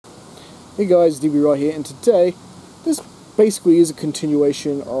Hey guys, DB right here, and today this basically is a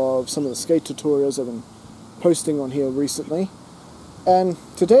continuation of some of the skate tutorials I've been posting on here recently. And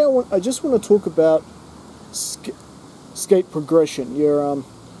today I just want to talk about skate progression, your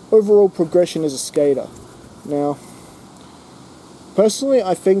overall progression as a skater. Now, personally,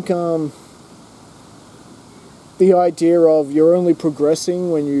 I think the idea of you're only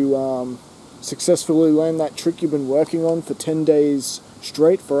progressing when you successfully land that trick you've been working on for 10 days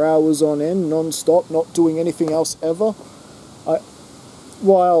straight, for hours on end, non-stop, not doing anything else ever.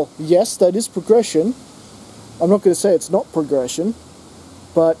 While, yes, that is progression, I'm not going to say it's not progression,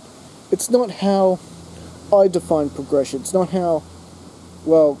 but it's not how I define progression. It's not how,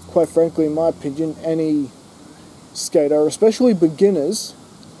 well, quite frankly, in my opinion, any skater, especially beginners,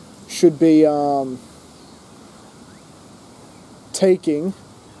 should be taking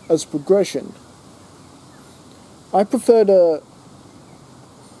as progression. I prefer to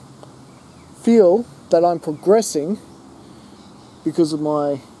feel that I'm progressing because of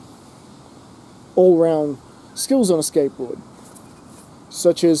my all-round skills on a skateboard,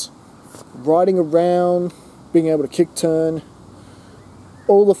 such as riding around, being able to kick turn,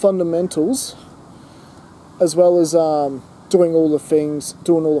 all the fundamentals, as well as doing all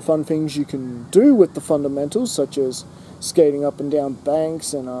the fun things you can do with the fundamentals, such as skating up and down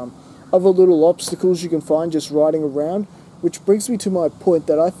banks and other little obstacles you can find just riding around. Which brings me to my point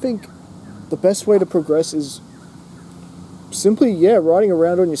that I think the best way to progress is simply, riding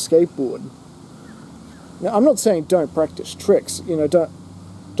around on your skateboard. Now, I'm not saying don't practice tricks.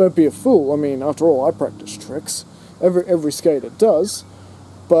 Don't be a fool. I mean, after all, I practice tricks. Every skater does.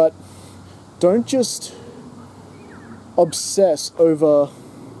 But don't just obsess over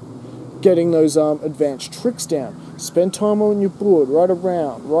getting those advanced tricks down. Spend time on your board, ride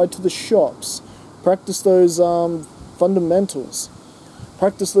around, ride to the shops, practice those fundamentals,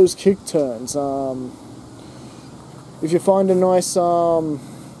 practice those kick turns. If you find a nice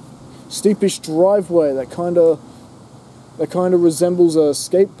steepish driveway that kind of resembles a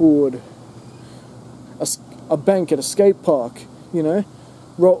skateboard, a bank at a skate park,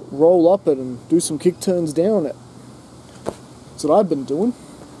 roll up it and do some kick turns down it. That's what I've been doing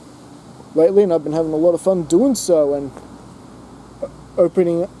lately, and I've been having a lot of fun doing so, and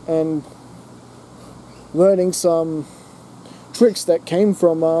opening and learning some tricks that came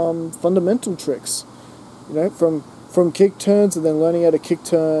from fundamental tricks, from kick turns, and then learning how to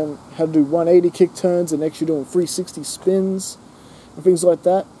do 180 kick turns, and next you're doing 360 spins and things like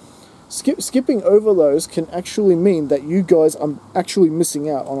that. Skipping over those can actually mean that you guys are actually missing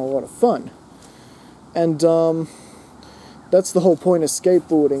out on a lot of fun, and that's the whole point of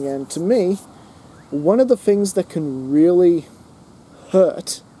skateboarding. And to me, one of the things that can really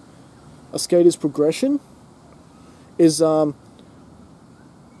hurt a skater's progression is,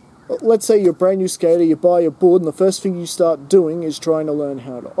 let's say you're a brand new skater, you buy your board, and the first thing you start doing is trying to learn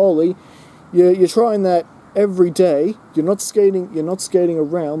how to ollie. You're trying that every day. You're not skating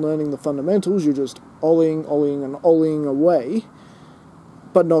around learning the fundamentals. You're just ollieing and ollieing away,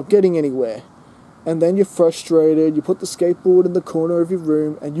 but not getting anywhere. And then you're frustrated, you put the skateboard in the corner of your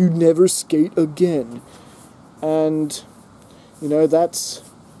room, and you never skate again. And, that's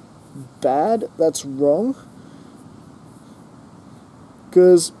bad, that's wrong.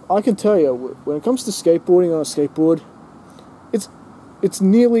 Because I can tell you, when it comes to skateboarding on a skateboard, it's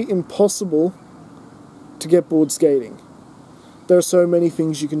nearly impossible to get board skating. There are so many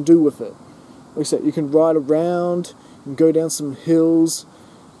things you can do with it. Like I said, you can ride around, you can go down some hills,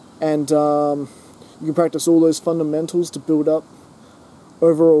 and you can practice all those fundamentals to build up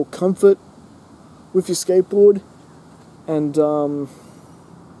overall comfort with your skateboard, and you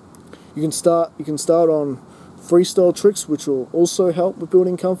can start on freestyle tricks, which will also help with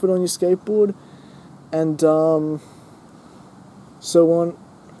building comfort on your skateboard, and so on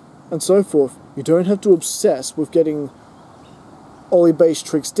and so forth. You don't have to obsess with getting ollie-based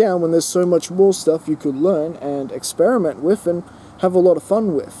tricks down when there's so much more stuff you could learn and experiment with and have a lot of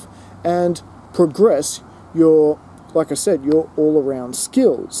fun with, and progress your, like I said, your all-around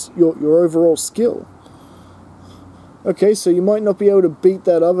skills, your overall skill. Okay, so you might not be able to beat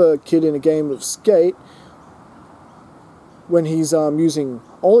that other kid in a game of skate when he's using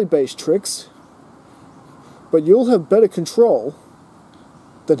ollie-based tricks, but you'll have better control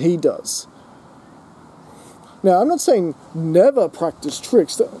than he does. Now, I'm not saying never practice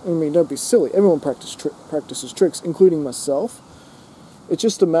tricks. Don't be silly. Everyone practices tricks, including myself. It's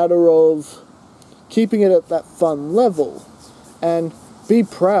just a matter of keeping it at that fun level, and be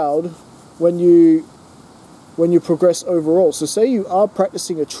proud when you progress overall. So say you are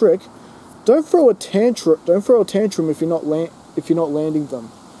practicing a trick, don't throw a tantrum if you're not landing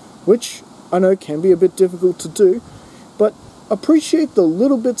them. which I know can be a bit difficult to do, but appreciate the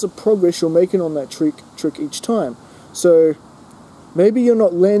little bits of progress you're making on that trick each time. So maybe you're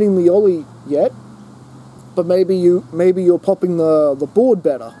not landing the ollie yet, but maybe you're popping the board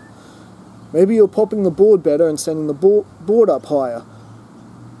better. Maybe you're popping the board better and sending the board up higher.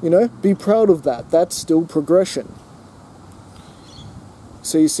 You know, be proud of that. That's still progression.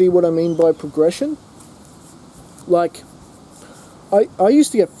 So you see what I mean by progression? Like, I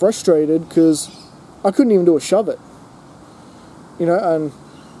used to get frustrated because I couldn't even do a shove it. You know, and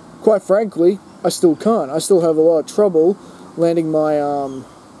quite frankly, I still can't. I still have a lot of trouble landing my,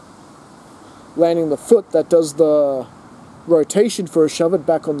 landing the foot that does the rotation for a shove it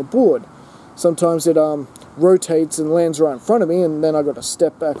back on the board. Sometimes it rotates and lands right in front of me, and then I got to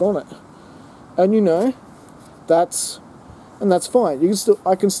step back on it. And you know, that's fine.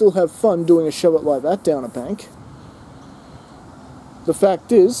 I can still have fun doing a shove it like that down a bank. The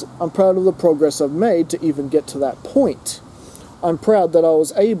fact is, I'm proud of the progress I've made to even get to that point. I'm proud that I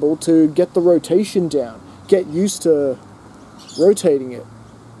was able to get the rotation down, get used to rotating it.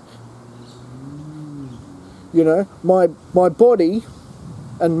 You know, my body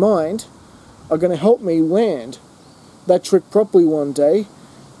and mind are going to help me land that trick properly one day,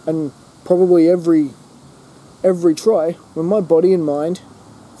 and probably every try when my body and mind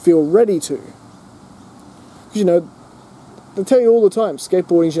feel ready to. You know, they tell you all the time,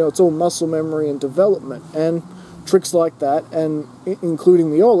 skateboarding, you know, it's all muscle memory and development, and tricks like that, and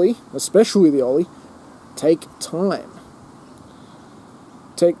including the ollie, especially the ollie, take time.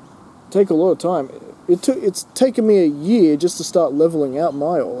 Take a lot of time. It's taken me a year just to start leveling out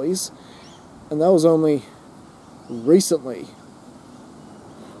my ollies, and that was only recently.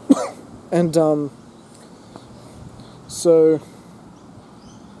 And so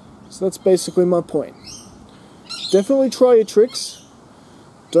that's basically my point. Definitely try your tricks.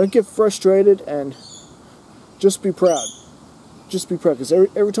 Don't get frustrated, and just be proud. Just be proud, because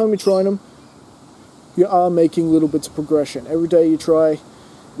every time you're trying them, you are making little bits of progression. Every day you try,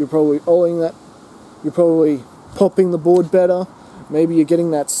 you're probably ollieing that. You're probably popping the board better. Maybe you're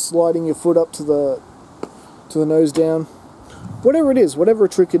getting that sliding your foot up to the nose down. Whatever it is, whatever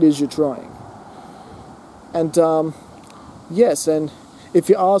trick it is you're trying. And yes, and if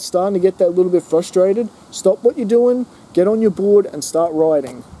you are starting to get that little bit frustrated, stop what you're doing, get on your board and start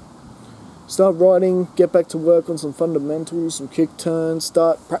riding. Start riding, get back to work on some fundamentals, some kick turns,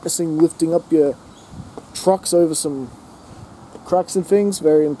 start practicing lifting up your trucks over some cracks and things.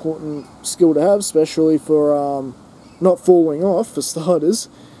 Very important skill to have, especially for not falling off, for starters.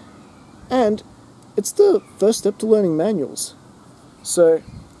 And it's the first step to learning manuals. So,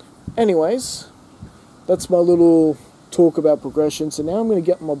 anyways, that's my little talk about progression. So now I'm going to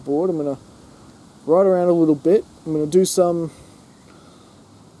get on my board, I'm going to ride around a little bit, I'm going to do some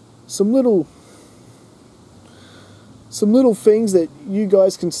little things that you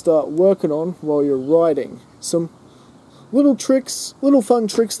guys can start working on while you're riding. Some little tricks, little fun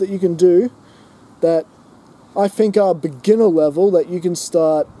tricks that you can do that I think are beginner level that you can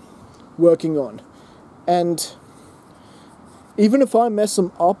start working on. And even if I mess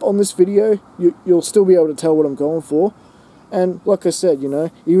them up on this video, you'll still be able to tell what I'm going for. And like I said, you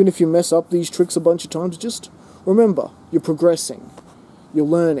know, even if you mess up these tricks a bunch of times, just remember, you're progressing, you're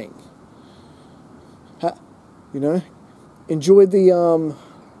learning. You know, enjoy the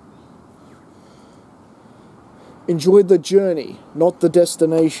journey, not the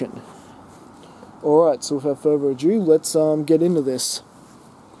destination. Alright, so without further ado, let's get into this.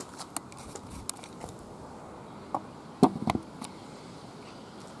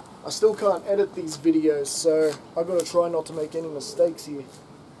 I still can't edit these videos, so I've got to try not to make any mistakes here.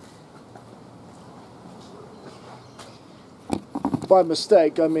 By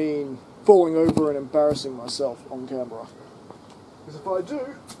mistake, I mean falling over and embarrassing myself on camera. Because if I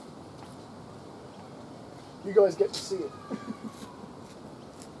do, you guys get to see it.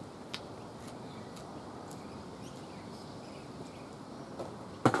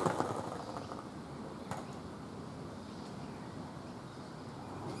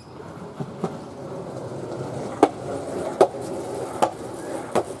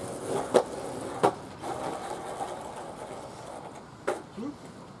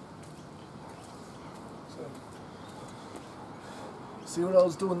 See what I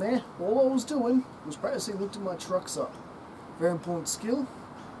was doing there? All I was doing was practicing lifting my trucks up. Very important skill.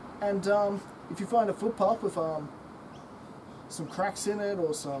 And if you find a footpath with some cracks in it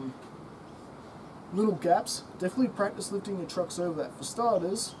or some little gaps, definitely practice lifting your trucks over that. For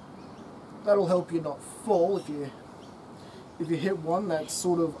starters, that'll help you not fall if you hit one that's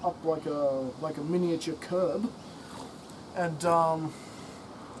sort of up like a miniature curb. And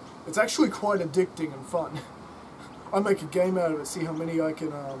It's actually quite addicting and fun. I make a game out of it, see how many I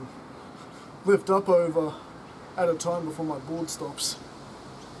can lift up over at a time before my board stops.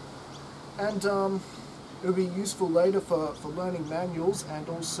 And it'll be useful later for learning manuals and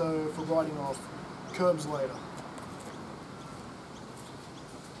also for riding off curbs later.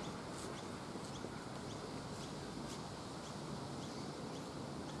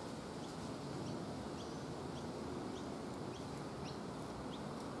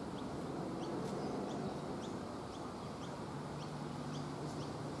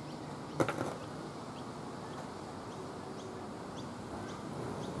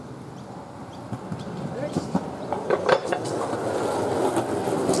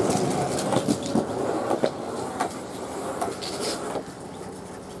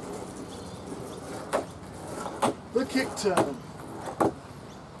 The kick turn.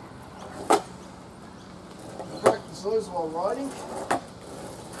 Practice those while riding.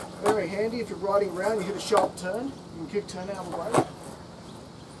 Very handy if you're riding around, you hit a sharp turn, you can kick turn out of the way.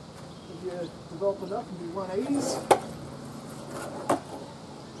 If you develop enough, you can do 180s.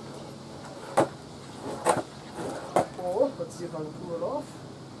 Or, let's see if I can pull it off.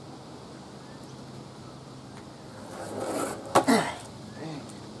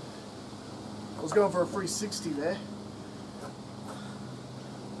 I was going for a 360 there.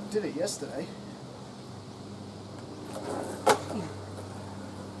 Did it yesterday.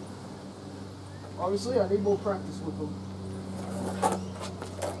 Obviously, I need more practice with them.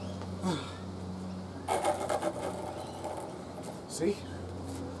 See?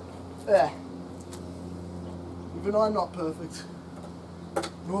 There. Even I'm not perfect.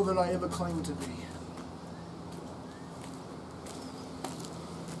 Nor that I ever claim to be.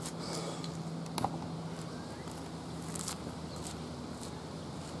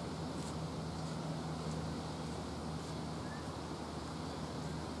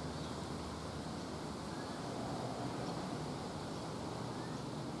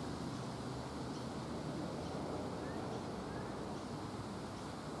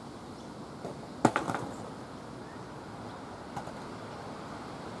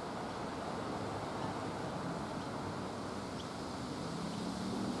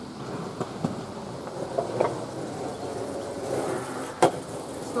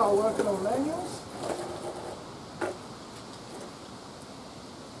 Start working on manuals.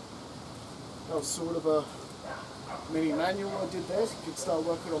 That was sort of a mini manual I did there. So you can start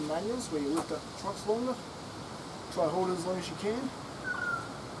working on manuals where you lift up the trucks longer. Try hold it as long as you can.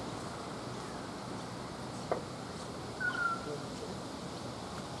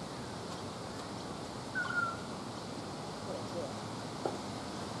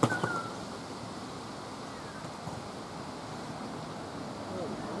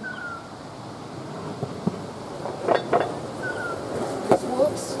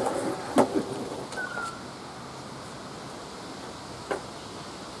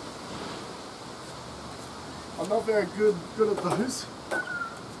 I'm not very good at those,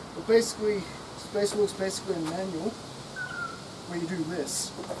 but basically, space walk's basically a manual where you do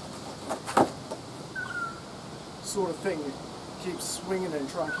this sort of thing. You keep swinging and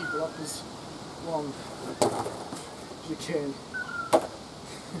try and keep it up as long as you can.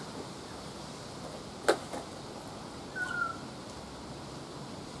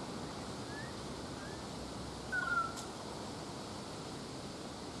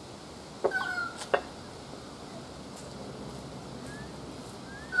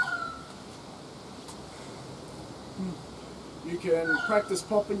 You can practice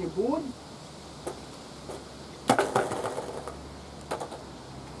popping your board. I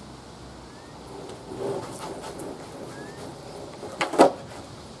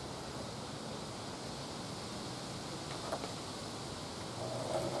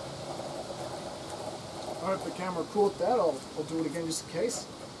hope the camera caught that. I'll do it again just in case.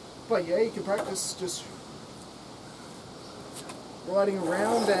 But yeah, you can practice just riding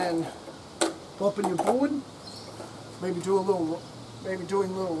around and popping your board. Maybe doing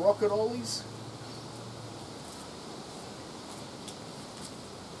little rocket ollies.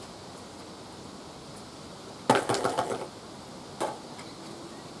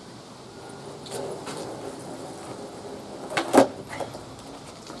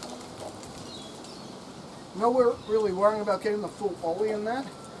 No, we're really worrying about getting the full ollie in that.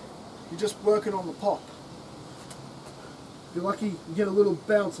 You're just working on the pop. If you're lucky, you get a little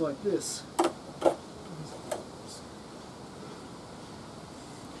bounce like this.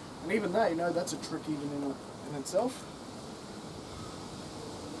 And even that, you know, that's a trick even in itself.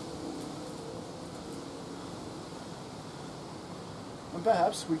 And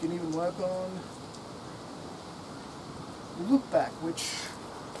perhaps we can even work on the loop back, which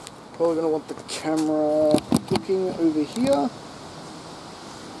Probably going to want the camera looking over here.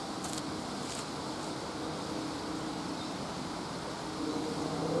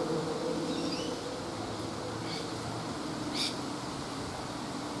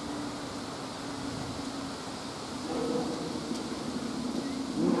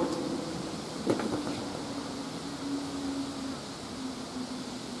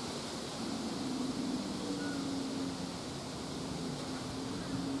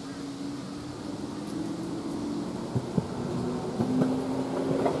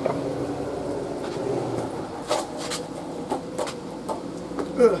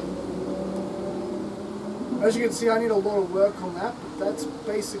 As you can see, I need a lot of work on that, but that's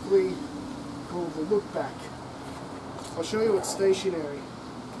basically called the look back. I'll show you it's stationary.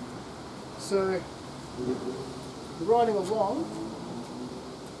 So, you're riding along,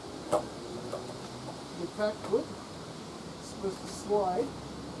 your back foot is supposed to slide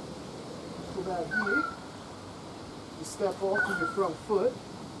to about here. You step off with your front foot,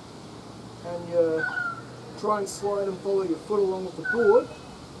 and you try and slide and follow your foot along with the board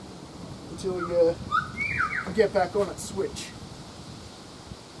until you get back on it, switch.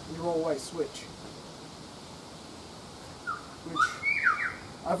 Your all-way switch. Which,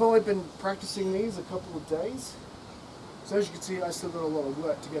 I've only been practicing these a couple of days, so as you can see I still got a lot of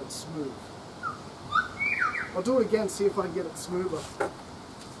work to get it smooth. I'll do it again, see if I can get it smoother.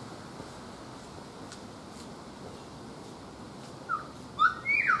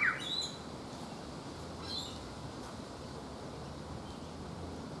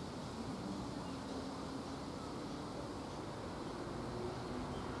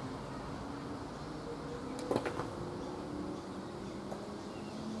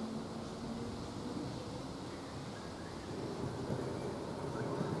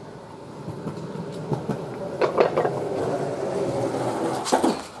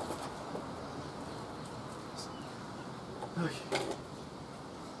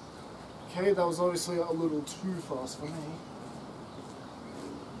 Okay, that was obviously a little too fast for me.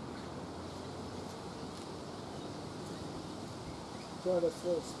 Try to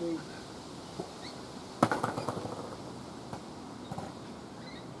slow speed.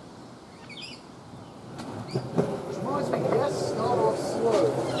 Which reminds me, yes, start off slow.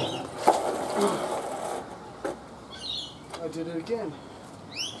 I did it again.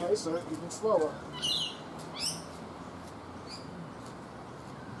 Okay, so even slower.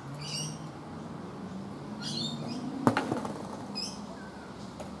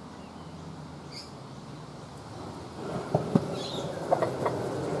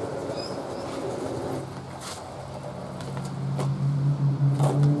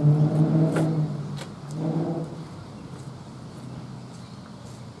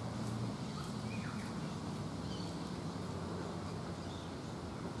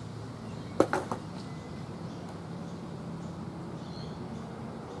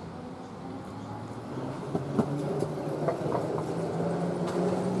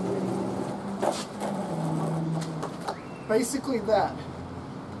 Basically that's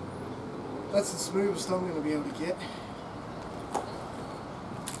the smoothest I'm going to be able to get.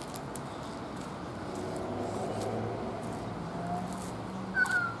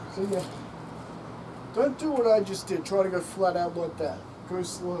 So yeah, don't do what I just did, try to go flat out like that, go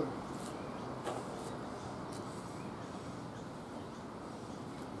slow.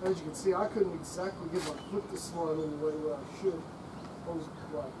 As you can see, I couldn't exactly get my foot to slide all the way where I should. I was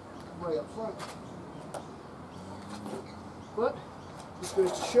like way up front. But, just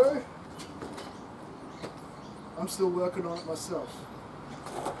goes to show, I'm still working on it myself.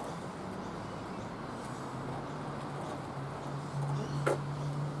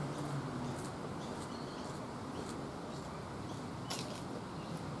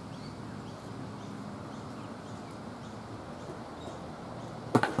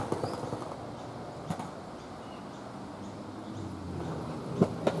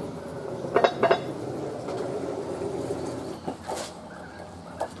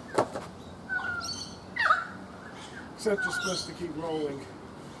 Except you're supposed to keep rolling.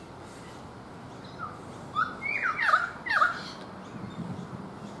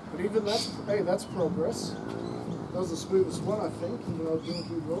 But even that's, hey, that's progress. That was the smoothest one, I think, even though I didn't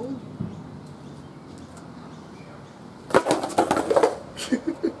keep rolling.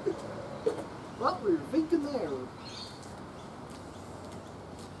 Well, we were thinking there.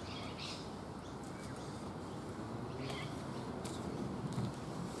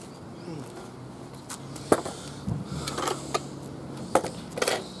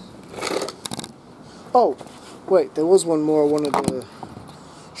 Oh, wait, there was one more I wanted to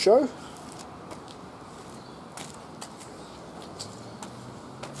show.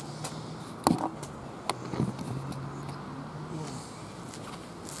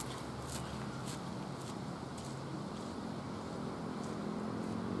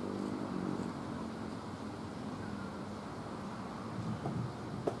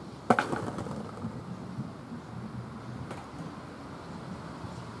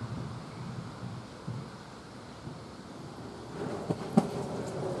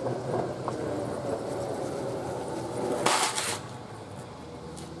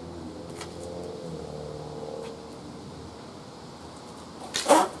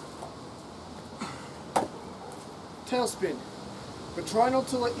 tailspin. But try not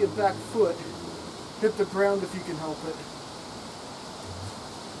to let your back foot hit the ground if you can help it.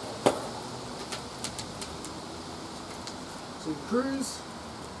 So you cruise,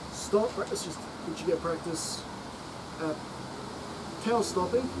 stop, let's just let you get practice at tail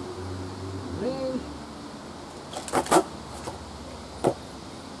stopping, and then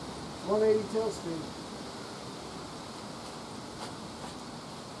 180 tailspin.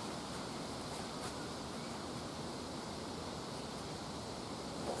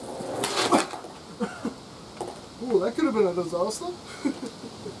 Ooh, that could have been a disaster.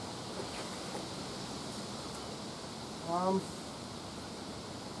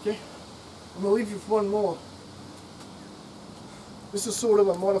 Okay, I'm going to leave you with one more. This is sort of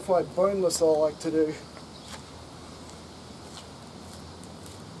a modified boneless I like to do.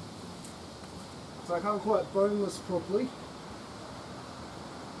 So I can't quite boneless properly,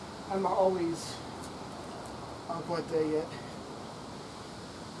 and my ollies aren't quite there yet.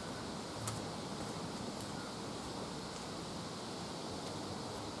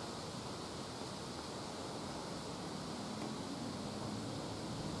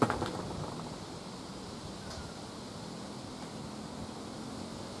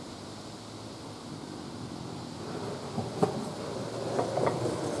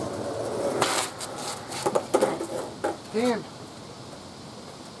 Damn.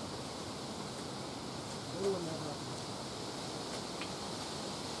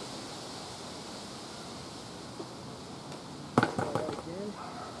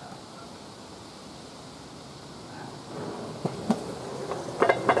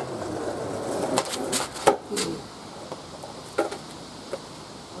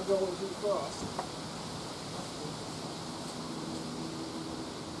 I'm going too fast.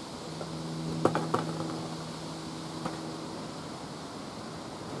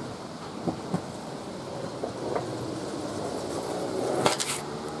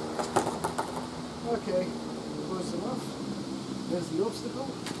 Okay, close enough. There's the obstacle.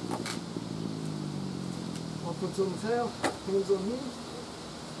 Upwards on the tail, hands on here,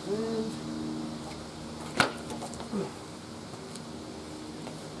 and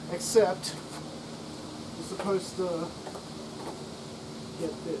except you're supposed to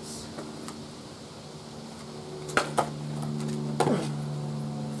get this.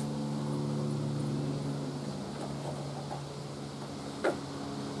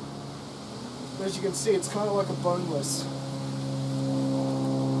 As you can see, it's kind of like a boneless.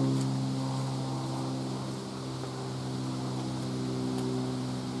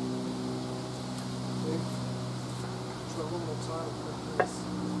 Okay. Try one more time like this.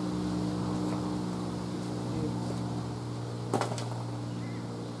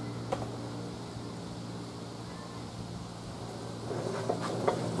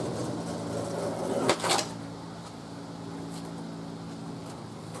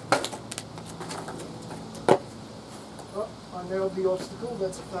 I nailed the obstacle,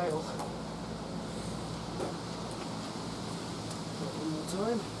 that's a fail. One more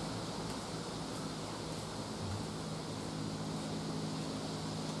time.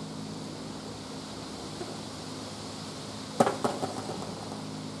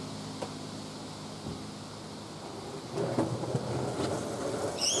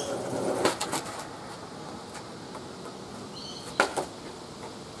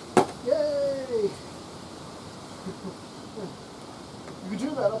 Yay! You could do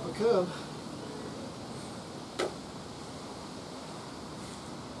that up a curb.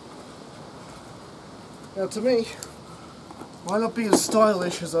 Now to me, might not be as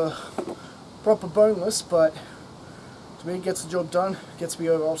stylish as a proper boneless, but to me it gets the job done, gets me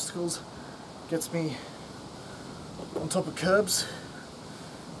over obstacles, gets me on top of curbs.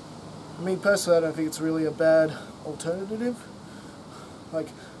 I mean, personally, I don't think it's really a bad alternative. Like,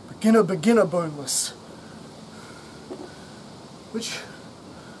 beginner boneless. Which,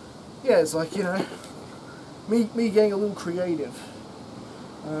 yeah, it's like, you know, me getting a little creative.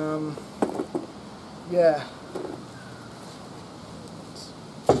 Yeah.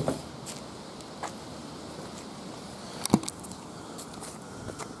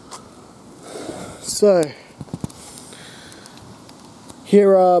 So,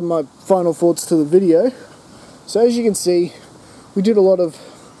 here are my final thoughts to the video. So as you can see, we did a lot of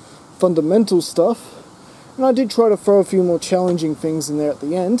fundamental stuff, and I did try to throw a few more challenging things in there at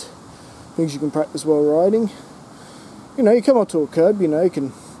the end, things you can practice while riding. You know, you come up to a curb, you know, you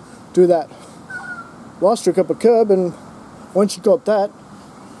can do that last trick up a curb, and once you got that,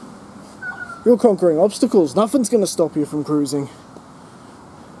 you're conquering obstacles. Nothing's going to stop you from cruising.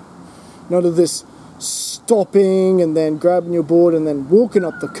 None of this stopping and then grabbing your board and then walking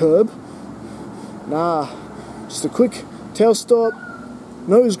up the curb. Nah, Just a quick tail stop,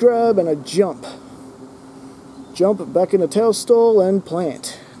 nose grab, and a jump. Jump back in the tail stall and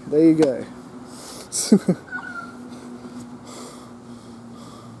plant. There you go.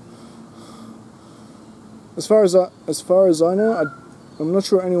 As far as I know, I'm not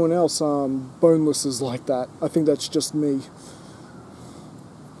sure anyone else boneless is like that. I think that's just me.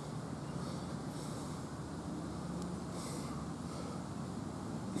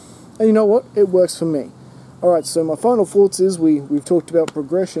 And you know what? It works for me. Alright, so my final thoughts is we've talked about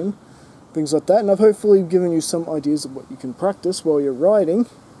progression, things like that, and I've hopefully given you some ideas of what you can practice while you're riding.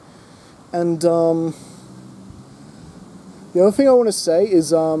 And the other thing I want to say is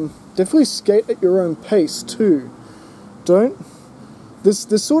definitely skate at your own pace too.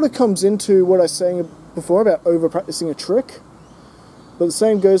 This sort of comes into what I was saying before about over practicing a trick, but the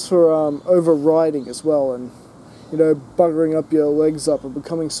same goes for over riding as well, and you know, buggering up your legs up and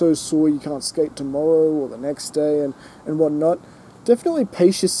becoming so sore you can't skate tomorrow or the next day and whatnot. Definitely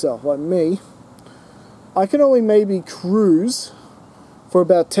pace yourself. Like me, I can only maybe cruise for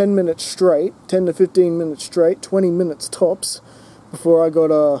about 10 minutes straight, 10 to 15 minutes straight, 20 minutes tops, before I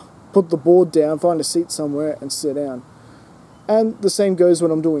gotta put the board down, find a seat somewhere and sit down. And the same goes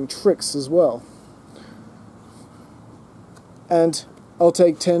when I'm doing tricks as well. And I'll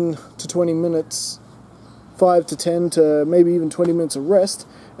take 10 to 20 minutes, 5 to 10 to maybe even 20 minutes of rest,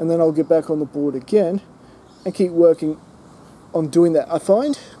 and then I'll get back on the board again and keep working on doing that. I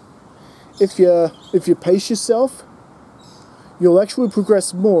find if you pace yourself, you'll actually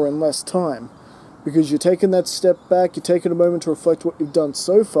progress more in less time, because you're taking that step back, you're taking a moment to reflect what you've done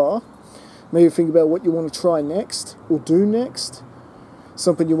so far, maybe think about what you want to try next or do next,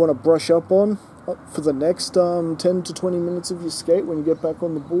 something you want to brush up on for the next 10 to 20 minutes of your skate when you get back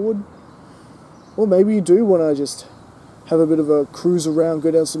on the board. Or maybe you do want to just have a bit of a cruise around,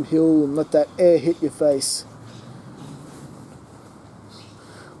 go down some hill and let that air hit your face.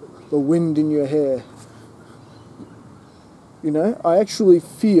 The wind in your hair. You know, I actually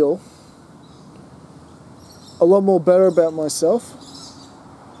feel a lot more better about myself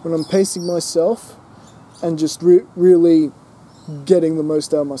when I'm pacing myself and just really getting the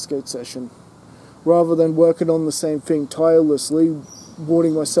most out of my skate session, rather than working on the same thing tirelessly,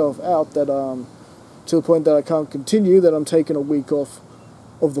 boarding myself out that to the point that I can't continue, that I'm taking a week off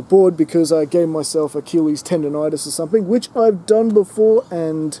of the board because I gave myself Achilles tendonitis or something, which I've done before,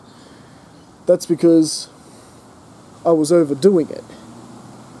 and that's because I was overdoing it.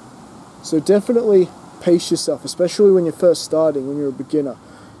 So definitely pace yourself, especially when you're first starting, when you're a beginner.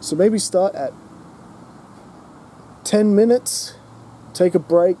 So maybe start at 10 minutes, take a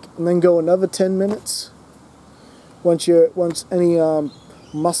break, and then go another 10 minutes. Once any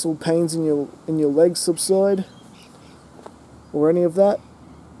muscle pains in your legs subside, or any of that.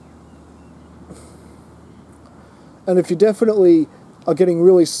 And if you definitely are getting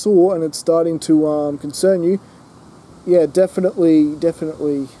really sore and it's starting to concern you, yeah,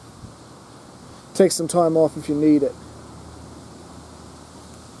 definitely take some time off if you need it.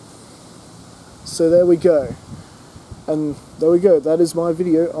 So there we go. And there we go. That is my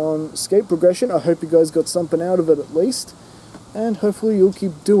video on skate progression. I hope you guys got something out of it at least. And hopefully you'll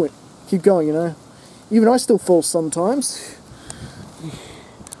keep going, you know. Even I still fall sometimes.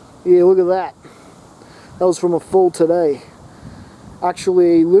 Yeah, look at that. That was from a fall today.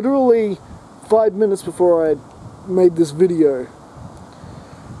 Actually, literally 5 minutes before I made this video.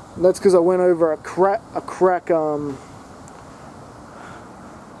 And that's because I went over a crack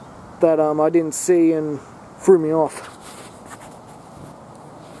that I didn't see and threw me off.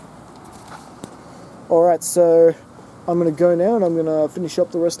 Alright, so I'm going to go now and I'm going to finish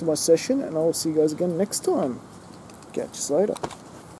up the rest of my session, and I'll see you guys again next time. Catch you later.